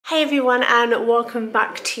Hey everyone, and welcome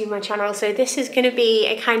back to my channel. So this is going to be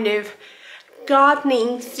a kind of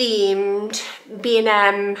gardening themed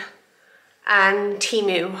B&M and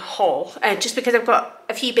Temu haul, just because I've got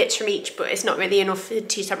a few bits from each, but it's not really enough for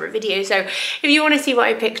two separate videos. So if you want to see what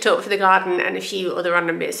I picked up for the garden and a few other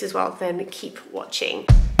random bits as well, then keep watching.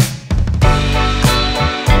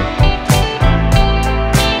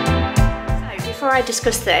 So before I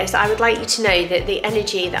discuss this, I would like you to know that the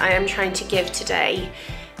energy that I am trying to give today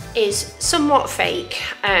is somewhat fake,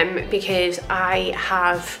 because I'm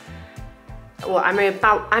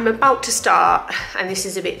about to start, and this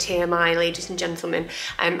is a bit TMI, ladies and gentlemen,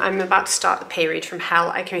 I'm about to start the period from hell.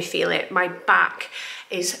 I can feel it. My back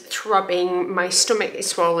is throbbing, my stomach is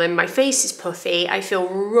swollen, my face is puffy, I feel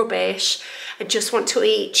rubbish. I just want to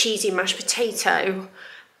eat cheesy mashed potato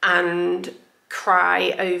and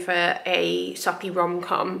cry over a soppy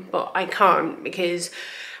rom-com, but I can't because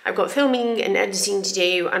I've got filming and editing to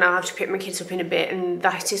do, and I'll have to pick my kids up in a bit, and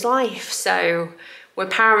that is life. So we're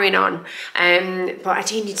powering on. But I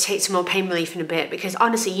do need to take some more pain relief in a bit, because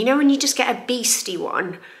honestly, you know when you just get a beastie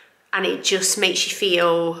one and it just makes you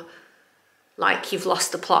feel like you've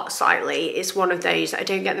lost the plot slightly? It's one of those. I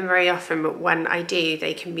don't get them very often, but when I do,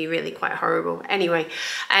 they can be really quite horrible. Anyway,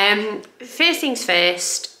 first things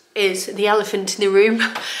first is the elephant in the room.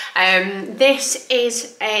 This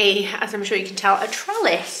is as I'm sure you can tell, a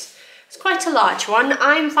trellis. It's quite a large one.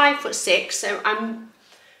 I'm 5'6", so I'm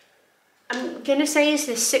gonna say, is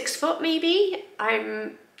this 6 foot maybe?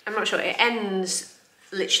 I'm not sure. It ends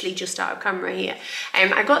literally just out of camera here.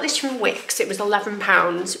 I got this from Wix. It was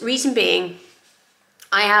 £11. Reason being,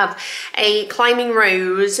 I have a climbing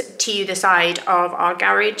rose to the side of our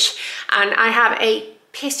garage, and I have a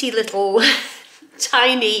pissy little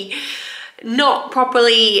tiny, not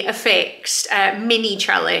properly affixed mini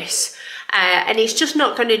trellis, and it's just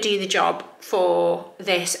not going to do the job for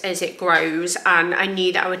this as it grows, and I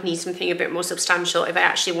knew that I would need something a bit more substantial if I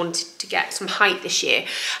actually wanted to get some height this year,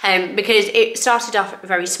 because it started off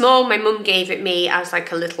very small. My mum gave it me as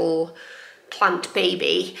like a little plant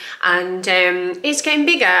baby, and it's getting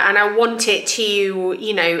bigger, and I want it to,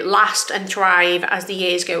 you know, last and thrive as the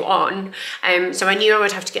years go on. So I knew I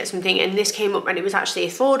would have to get something, and this came up and it was actually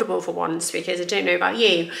affordable for once, because I don't know about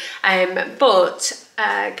you, but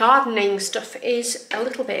gardening stuff is a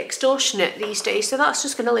little bit extortionate these days, so that's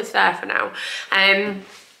just going to live there for now.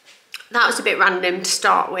 That was a bit random to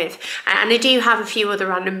start with, and I do have a few other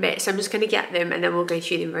random bits. I'm just going to get them and then we'll go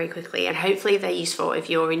through them very quickly, and hopefully they're useful if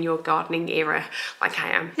you're in your gardening era like I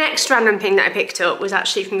am. Next random thing that I picked up was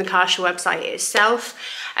actually from the Cheshire website itself.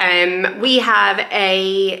 We have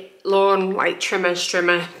a lawn like trimmer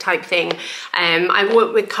type thing. I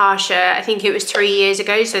worked with Cheshire, I think it was 3 years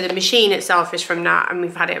ago, so the machine itself is from that, and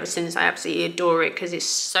we've had it ever since. I absolutely adore it because it's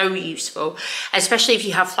so useful, especially if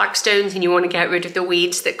you have flagstones and you want to get rid of the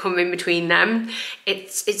weeds that come in between them.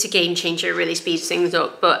 It's a game changer. It really speeds things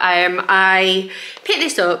up. But I picked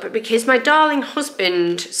this up because my darling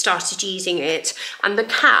husband started using it, and the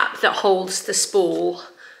cap that holds the spool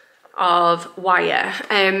of wire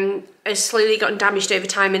has slowly gotten damaged over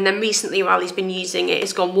time, and then recently, while he's been using it,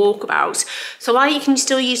 it's gone walkabouts. So while you can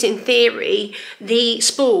still use it in theory, the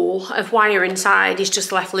spool of wire inside is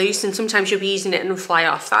just left loose, and sometimes you'll be using it and it'll fly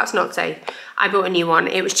off. That's not safe. I bought a new one.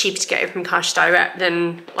 It was cheaper to get it from Cash Direct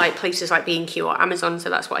than like places like B&Q or Amazon, so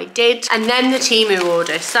that's what I did. And then the Temu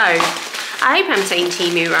order. So I hope I'm saying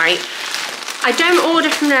Temu right. I don't order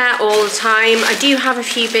from there all the time. I do have a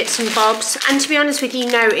few bits and bobs, and to be honest with you,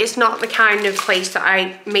 no, it's not the kind of place that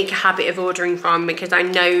I make a habit of ordering from, because I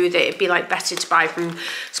know that it'd be like better to buy from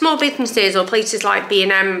small businesses or places like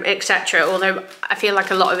B&M, etc., although I feel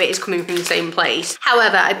like a lot of it is coming from the same place.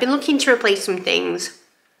 However, I've been looking to replace some things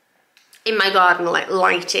in my garden, like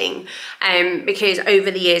lighting, because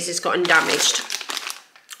over the years it's gotten damaged,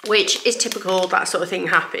 which is typical. That sort of thing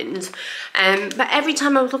happens. But every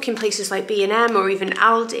time I look in places like B&M or even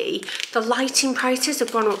Aldi, the lighting prices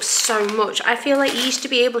have gone up so much. I feel like you used to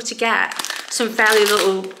be able to get some fairly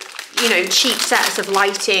little, you know, cheap sets of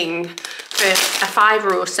lighting for a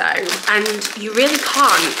 £5 or so, and you really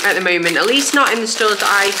can't at the moment, at least not in the stores that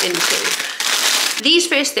I've been to. These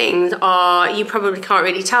first things are, you probably can't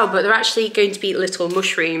really tell, but they're actually going to be little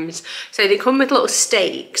mushrooms. So they come with little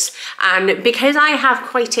stakes, and because I have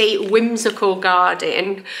quite a whimsical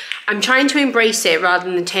garden, I'm trying to embrace it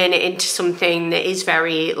rather than turn it into something that is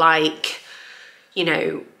very like, you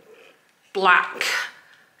know, black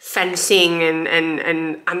fencing and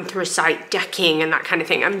anthracite decking and that kind of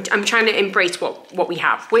thing. I'm trying to embrace what we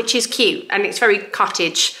have, which is cute, and it's very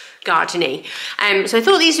cottage gardeny. So I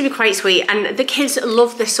thought these would be quite sweet, and the kids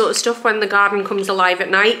love this sort of stuff when the garden comes alive at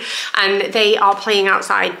night, and they are playing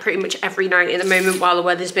outside pretty much every night at the moment while the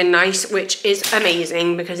weather's been nice, which is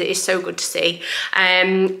amazing because it is so good to see.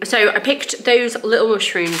 So I picked those little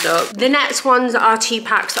mushrooms up. The next ones are 2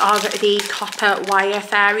 packs of the copper wire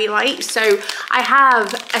fairy lights. So I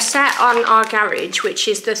have a set on our garage, which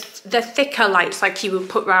is the thicker lights like you would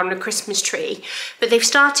put around a Christmas tree, but they've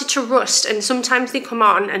started to rust, and sometimes they come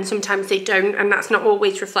on and sometimes they don't, and that's not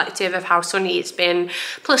always reflective of how sunny it's been.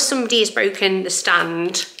 Plus somebody has broken the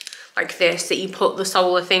stand like this that you put the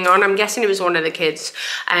solar thing on. I'm guessing it was one of the kids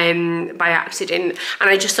by accident, and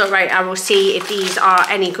I just thought, right, I will see if these are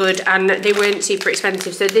any good, and they weren't super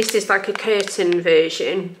expensive. So this is like a curtain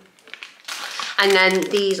version. And then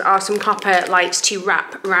these are some copper lights to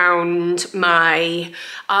wrap around my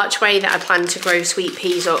archway that I plan to grow sweet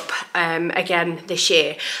peas up again this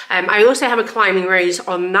year. I also have a climbing rose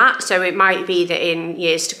on that, so it might be that in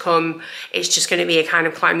years to come it's just going to be a kind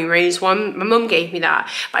of climbing rose one. My mum gave me that,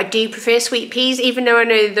 but I do prefer sweet peas, even though I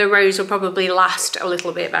know the rose will probably last a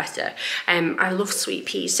little bit better. I love sweet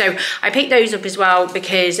peas, so I picked those up as well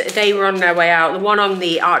because they were on their way out. The one on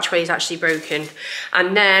the archway is actually broken.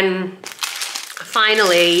 And then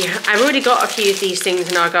finally, I've already got a few of these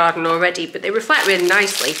things in our garden already, but they reflect really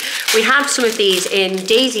nicely. We have some of these in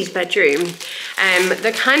Daisy's bedroom.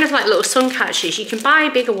 They're kind of like little sun catchers. You can buy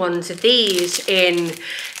bigger ones of these in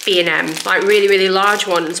B&M, like really, really large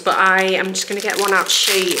ones, but I am just going to get one out to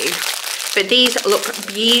show you. But these look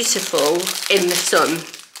beautiful in the sun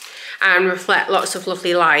and reflect lots of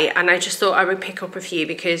lovely light, and I just thought I would pick up a few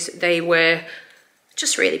because they were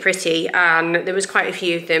just really pretty, and there was quite a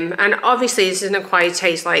few of them. And obviously this is an acquired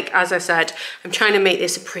taste. Like, as I said, I'm trying to make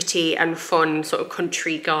this a pretty and fun sort of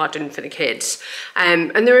country garden for the kids, and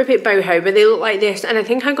they're a bit boho, but they look like this, and I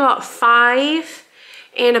think I got 5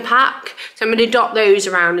 in a pack, so I'm going to dot those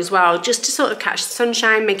around as well, just to sort of catch the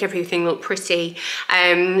sunshine, make everything look pretty.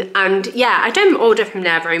 And yeah, I don't order from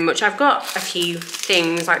there very much. I've got a few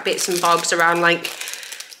things like bits and bobs around, like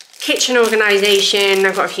kitchen organisation.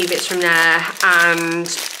 I've got a few bits from there, and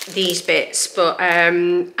these bits, but I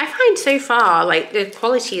find so far like the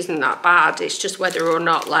quality isn't that bad. It's just whether or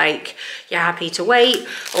not like you're happy to wait,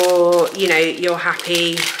 or you know, you're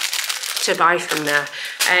happy to buy from there.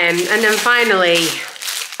 And then finally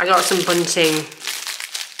I got some bunting.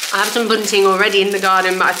 I have some bunting already in the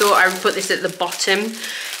garden, but I thought I would put this at the bottom.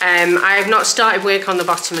 I have not started work on the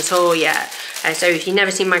bottom at all yet, so if you've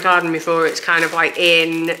never seen my garden before, it's kind of like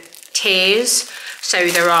in tiers. So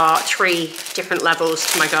there are 3 different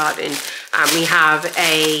levels to my garden, and we have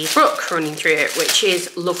a brook running through it, which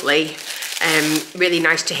is lovely. Really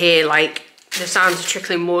nice to hear like the sounds of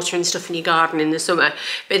trickling water and stuff in your garden in the summer.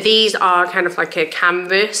 But these are kind of like a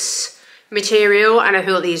canvas material, and I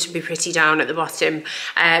thought these would be pretty down at the bottom,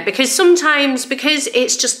 because sometimes, because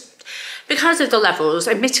it's just because of the levels,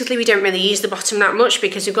 admittedly we don't really use the bottom that much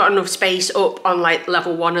because we've got enough space up on like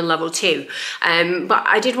level 1 and level 2, but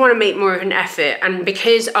I did want to make more of an effort, and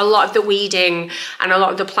because a lot of the weeding and a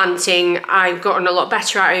lot of the planting I've gotten a lot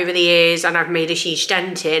better at over the years, and I've made a huge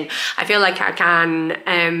dent in, I feel like I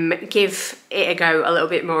can give it a go a little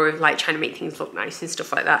bit more of like trying to make things look nice and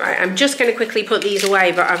stuff like that. Right, I'm just going to quickly put these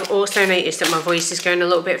away, but I've also noticed that my voice is going a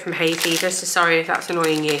little bit from hay fever, so sorry if that's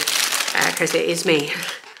annoying you, because it is me.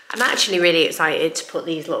 I'm actually really excited to put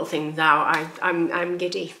these little things out. I'm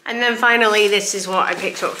giddy. And then finally, this is what I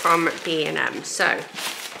picked up from B&M. So,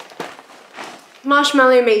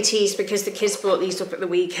 marshmallow mateys, because the kids brought these up at the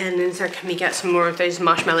weekend and said, can we get some more of those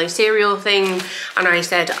marshmallow cereal thing? And I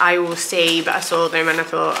said, I will see, but I saw them and I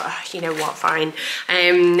thought, oh, you know what, fine.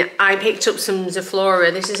 I picked up some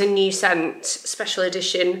Zaflora. This is a new scent, special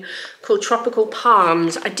edition, called Tropical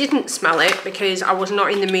Palms. I didn't smell it because I was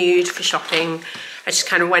not in the mood for shopping. I just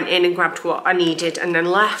kind of went in and grabbed what I needed and then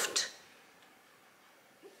left.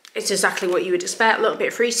 It's exactly what you would expect. A little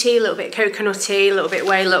bit fruity, a little bit coconutty, a little bit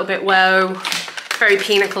whey, a little bit woe. Very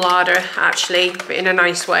pina colada, actually, but in a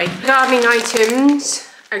nice way. Gardening items,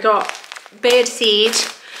 I got bird seed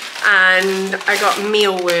and I got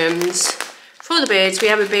mealworms. For the birds, we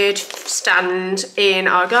have a bird stand in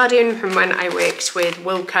our garden from when I worked with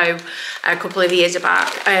Wilco a couple of years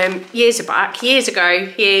back. Years back.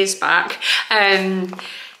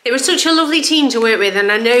 It was such a lovely team to work with,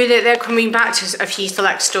 and I know that they're coming back to a few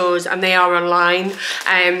select stores and they are online.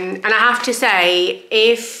 And I have to say,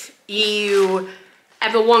 if you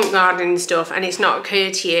ever want gardening stuff and it's not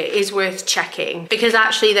occurred to you, it is worth checking, because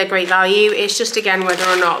actually they're great value. It's just, again, whether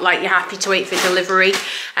or not like you're happy to wait for delivery.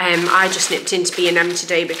 I just nipped into B&M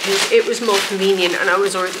today because it was more convenient and I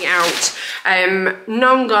was already out.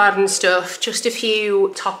 Non-garden stuff, just a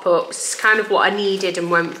few top-ups, kind of what I needed and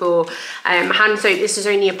went for. Hand soap, this is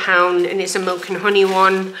only £1 and it's a milk and honey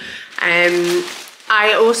one.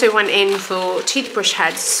 I also went in for toothbrush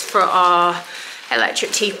heads for our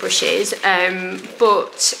electric toothbrushes,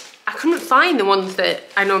 but I couldn't find the ones that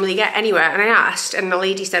I normally get anywhere, and I asked and the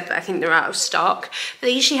lady said that I think they're out of stock. But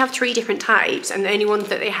they usually have 3 different types, and the only ones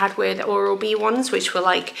that they had were the Oral-B ones, which were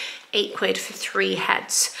like £8 for 3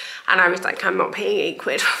 heads. And I was like, I'm not paying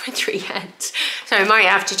 £8 for 3 heads. So I might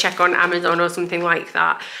have to check on Amazon or something like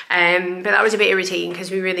that. But that was a bit irritating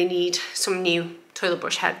because we really need some new toilet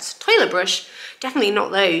brush heads. Toilet brush? Definitely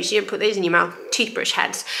not those. You don't put those in your mouth. Toothbrush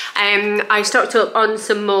heads. I stocked up on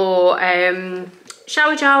some more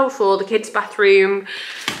shower gel for the kids' bathroom,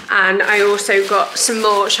 and I also got some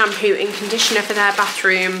more shampoo and conditioner for their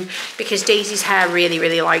bathroom because Daisy's hair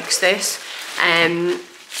really likes this. And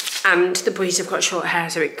the boys have got short hair,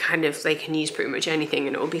 so it kind of, they can use pretty much anything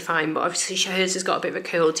and it'll be fine. But obviously hers has got a bit of a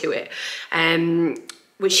curl to it,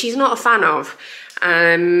 which she's not a fan of.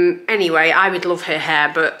 Anyway, I would love her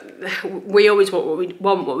hair, but we always want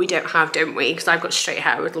what we don't have, don't we? Because I've got straight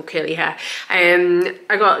hair with little curly hair.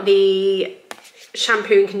 I got the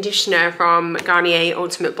shampoo and conditioner from Garnier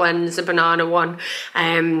Ultimate Blends, the banana one.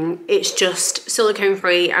 It's just silicone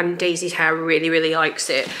free and Daisy's hair really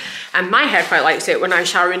likes it, and my hair quite likes it when I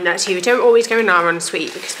shower in there too. We don't always go in our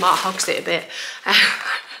ensuite because Mark hogs it a bit.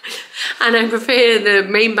 And I prefer the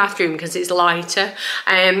main bathroom because it's lighter.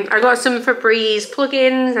 I got some Febreze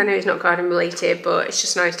plugins. I know it's not garden related, but it's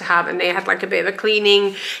just nice to have, and they had like a bit of a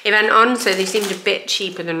cleaning event on, so they seemed a bit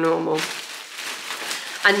cheaper than normal.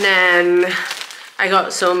 And then I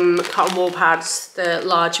got some cotton wool pads, the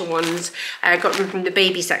larger ones. I got them from the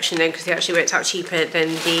baby section then because they actually worked out cheaper than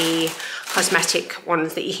the cosmetic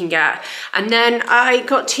ones that you can get. And then I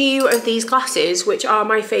got 2 of these glasses, which are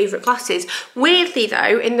my favourite glasses. Weirdly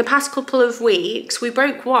though, in the past couple of weeks, we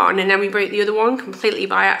broke one and then we broke the other one completely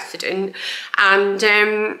by accident. And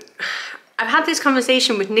I've had this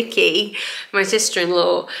conversation with Nikki, my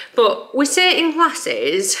sister-in-law, but with certain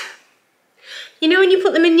glasses, you know when you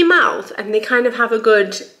put them in your mouth and they kind of have a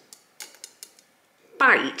good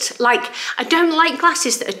bite? Like, I don't like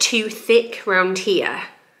glasses that are too thick around here.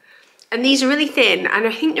 And these are really thin, and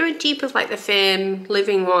I think they're a dupe of like the Firm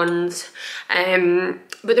Living ones.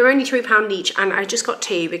 But they're only £3 each, and I just got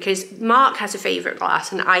 2 because Mark has a favourite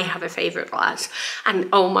glass and I have a favourite glass. And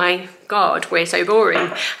oh my God, we're so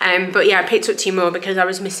boring. But yeah, I picked up 2 more because I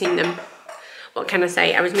was missing them. What can I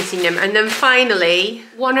say? I was missing them. And then finally,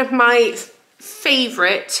 one of my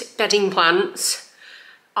favourite bedding plants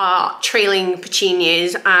are trailing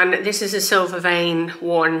petunias, and this is a silver vein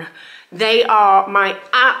one. They are my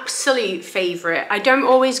absolute favourite. I don't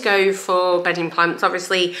always go for bedding plants.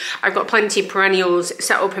 Obviously, I've got plenty of perennials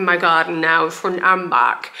set up in my garden now, front and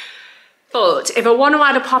back. But if I want to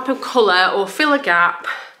add a pop of colour or fill a gap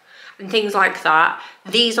and things like that,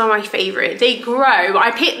 these are my favourite. They grow.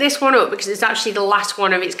 I picked this one up because it's actually the last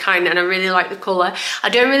one of its kind and I really like the colour. I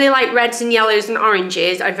don't really like reds and yellows and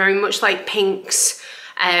oranges. I very much like pinks,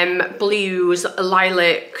 blues,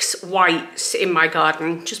 lilacs, whites in my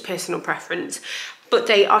garden, just personal preference. But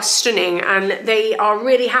they are stunning and they are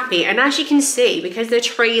really happy. And as you can see, because they're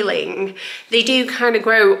trailing, they do kind of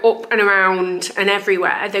grow up and around and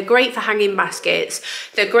everywhere. They're great for hanging baskets.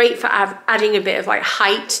 They're great for adding a bit of like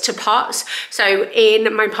height to pots. So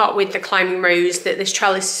in my pot with the climbing rose that this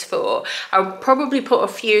trellis is for, I'll probably put a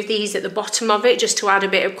few of these at the bottom of it just to add a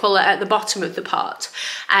bit of colour at the bottom of the pot.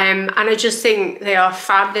 And I just think they are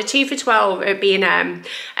fab. They're 2 for £12 at B&M.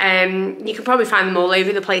 You can probably find them all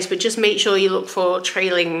over the place, but just make sure you look for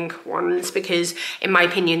trailing ones because in my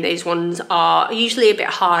opinion those ones are usually a bit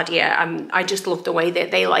hardier, and I just love the way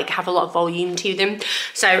that they like have a lot of volume to them.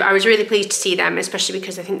 So I was really pleased to see them, especially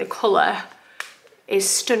because I think the colour is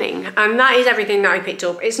stunning. And that is everything that I picked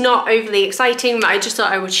up. It's not overly exciting, but I just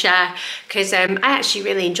thought I would share because I actually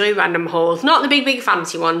really enjoy random hauls. Not the big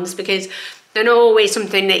fancy ones because they're not always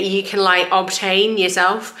something that you can like obtain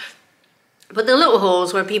yourself, but the little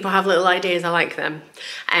hauls where people have little ideas, I like them.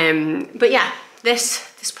 But yeah,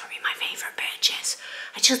 this is probably my favourite purchase.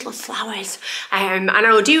 I just love flowers. And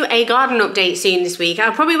I will do a garden update soon this week.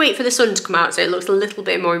 I'll probably wait for the sun to come out so it looks a little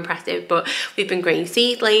bit more impressive, but we've been growing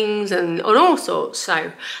seedlings and all sorts.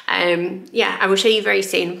 So yeah, I will show you very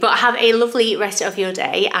soon. But have a lovely rest of your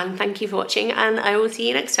day and thank you for watching and I will see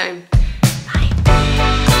you next time.